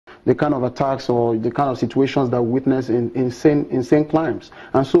the kind of attacks or the kind of situations that we witness in insane crimes.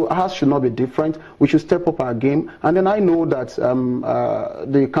 And so ours should not be different. We should step up our game. And then I know that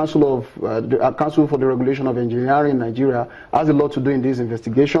the Council for the Regulation of Engineering in Nigeria has a lot to do in this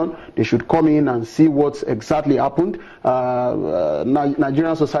investigation. They should come in and see what exactly happened.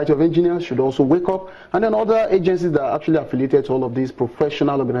 Nigerian Society of Engineers should also wake up. And then other agencies that are actually affiliated to all of these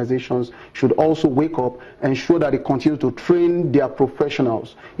professional organizations should also wake up and ensure that they continue to train their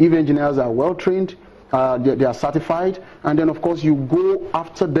professionals. If engineers are well trained, they are certified, and then of course you go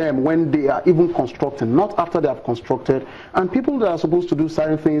after them when they are even constructing, not after they have constructed. And people that are supposed to do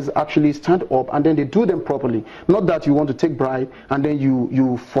certain things actually stand up and then they do them properly. Not that you want to take bribe and then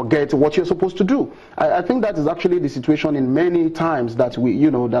you forget what you're supposed to do. I think that is actually the situation in many times that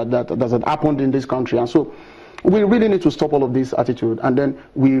that has happened in this country. And so we really need to stop all of this attitude, and then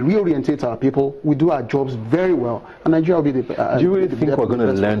we reorientate our people. We do our jobs very well, and Nigeria will be the. Do you really think we're going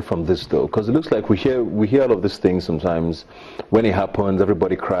to learn from this, though? Because it looks like we hear all of these things sometimes. When it happens,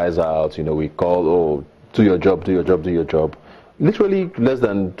 everybody cries out. We call, oh, do your job, do your job, do your job. Literally less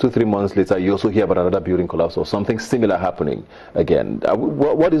than 2-3 months later, you also hear about another building collapse or something similar happening again.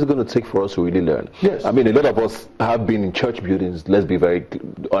 What is it going to take for us to really learn? Yes. I mean, a lot of us have been in church buildings, let's be very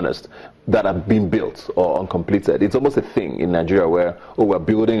honest, that have been built or uncompleted. It's almost a thing in Nigeria where, we're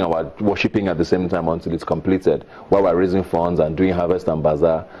building and we're worshipping at the same time until it's completed. While we're raising funds and doing harvest and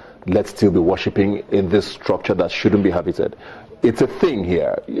bazaar, let's still be worshipping in this structure that shouldn't be habited. It's a thing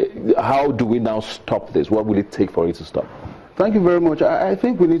here. How do we now stop this? What will it take for it to stop? Thank you very much. I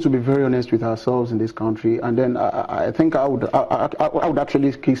think we need to be very honest with ourselves in this country, and then I think I would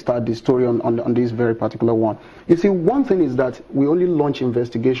actually kickstart the story on this very particular one. You see, one thing is that we only launch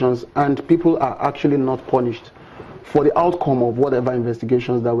investigations and people are actually not punished for the outcome of whatever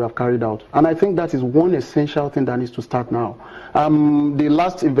investigations that we have carried out. And I think that is one essential thing that needs to start now. The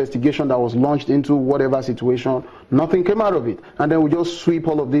last investigation that was launched into whatever situation, nothing came out of it. And then we just sweep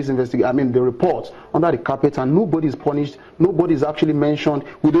all of these the reports under the carpet, and nobody's punished, nobody's actually mentioned.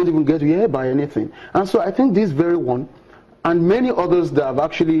 We don't even get to hear about anything. And so I think this very one, and many others that have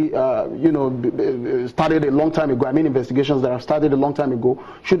actually, started a long time ago, investigations that have started a long time ago,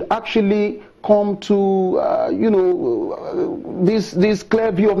 should actually come to, this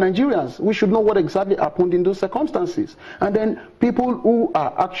clear view of Nigerians. We should know what exactly happened in those circumstances. And then people who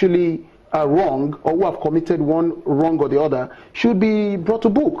are actually wrong, or who have committed one wrong or the other, should be brought to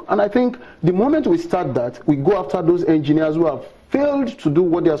book. And I think the moment we start that, we go after those engineers who have failed to do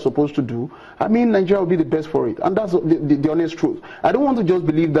what they are supposed to do, Nigeria will be the best for it. And that's the honest truth. I don't want to just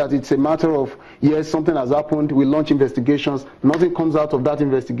believe that it's a matter of, yes, something has happened, we launch investigations, nothing comes out of that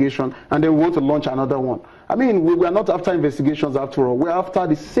investigation, and then we want to launch another one. We are not after investigations after all. We're after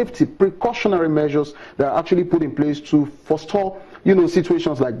the safety, precautionary measures that are actually put in place to forestall,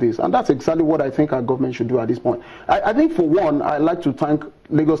 situations like this. And that's exactly what I think our government should do at this point. I think, for one, I'd like to thank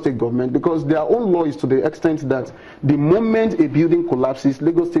Lagos State government, because their own law is to the extent that the moment a building collapses,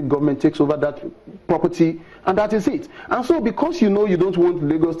 Lagos State government takes over that property, and that is it. And so because you don't want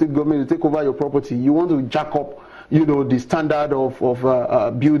Lagos State government to take over your property, you want to jack up the standard of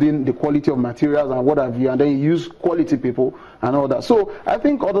building, the quality of materials and what have you, and then you use quality people and all that. So I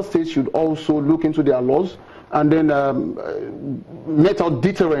think other states should also look into their laws and then met out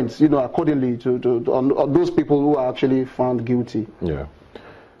deterrents, accordingly to those people who are actually found guilty. Yeah.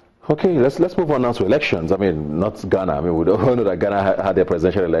 Okay, let's move on now to elections. Not Ghana. We all know that Ghana had their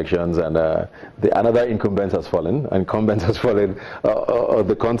presidential elections, and another incumbent has fallen. On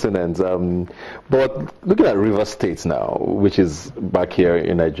the continent. But looking at Rivers State now, which is back here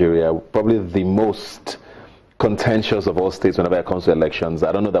in Nigeria, probably the most contentious of all states whenever it comes to elections.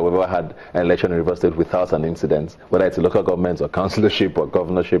 I don't know that we've ever had an election in Rivers State without an incident, whether it's a local government or councillorship or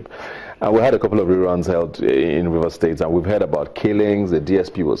governorship. And we had a couple of reruns held in Rivers State, and we've heard about killings. The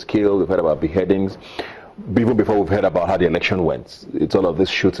DSP was killed. We've heard about beheadings. Even before we've heard about how the election went. It's all of these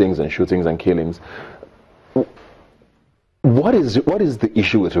shootings and killings. What is the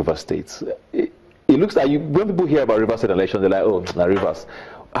issue with Rivers State? It looks like when people hear about Rivers State elections, they're like, oh, now Rivers.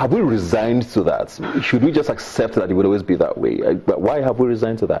 Have we resigned to that? Should we just accept that it would always be that way? Why have we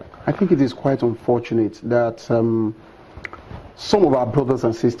resigned to that? I think it is quite unfortunate that some of our brothers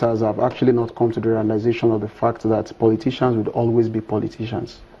and sisters have actually not come to the realization of the fact that politicians would always be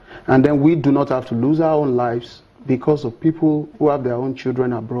politicians. And then we do not have to lose our own lives because of people who have their own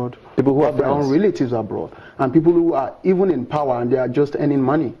children abroad, people who have their own relatives abroad, and people who are even in power and they are just earning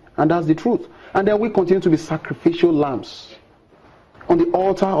money. And that's the truth. And then we continue to be sacrificial lambs on the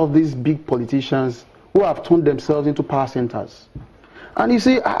altar of these big politicians who have turned themselves into power centers. And you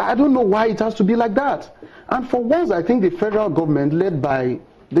see, I don't know why it has to be like that. And for once, I think the federal government, led by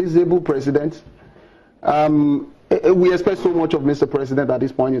this able president. We expect so much of Mr. President at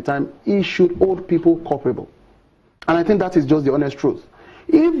this point in time. He should hold people culpable. And I think that is just the honest truth.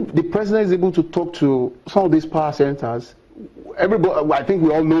 If the president is able to talk to some of these power centers, everybody, I think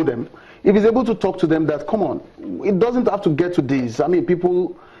we all know them, if he's able to talk to them that, come on, it doesn't have to get to this. I mean,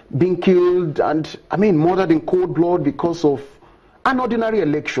 people being killed and, I mean, murdered in cold blood because of an ordinary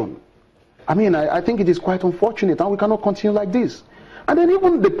election. I mean, I think it is quite unfortunate, and we cannot continue like this. And then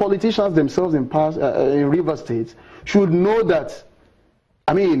even the politicians themselves in Rivers State should know that,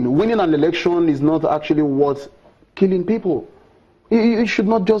 I mean, winning an election is not actually worth killing people. You should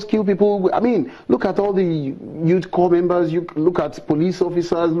not just kill people. I mean, look at all the youth corps members, you look at police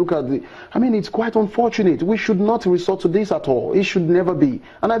officers, look at the... I mean, it's quite unfortunate. We should not resort to this at all. It should never be.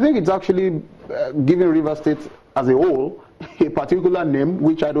 And I think it's actually giving Rivers State as a whole a particular name,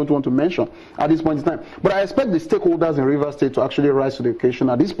 which I don't want to mention at this point in time. But I expect the stakeholders in Rivers State to actually rise to the occasion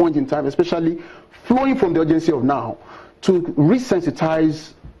at this point in time, especially flowing from the urgency of now, to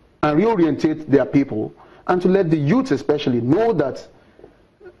resensitize and reorientate their people, and to let the youth especially know that,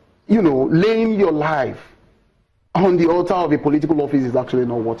 you know, laying your life on the altar of a political office is actually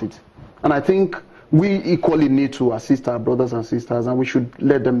not worth it. And I think we equally need to assist our brothers and sisters, and we should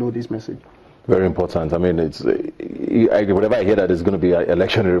let them know this message. Very important. I mean, it's whenever I hear that there's going to be an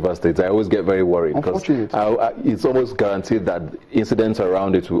election in Rivers State, I always get very worried, because it's almost guaranteed that incidents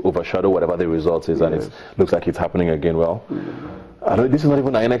around it will overshadow whatever the result is, and it looks like it's happening again. Well, I don't, this is not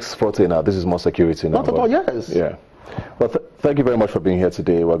even INX forte now. This is more security now. Not at all. Yes. Yeah. Well, thank you very much for being here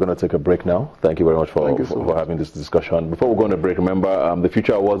today. We're going to take a break now. Thank you very much for having this discussion. Before we go on a break, remember, the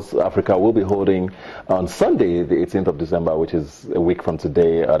Future Awards Africa will be holding on Sunday, the 18th of December, which is a week from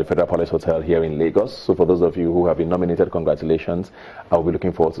today, at the Federal Palace Hotel here in Lagos. So for those of you who have been nominated, congratulations. I'll be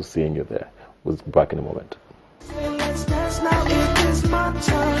looking forward to seeing you there. We'll be back in a moment.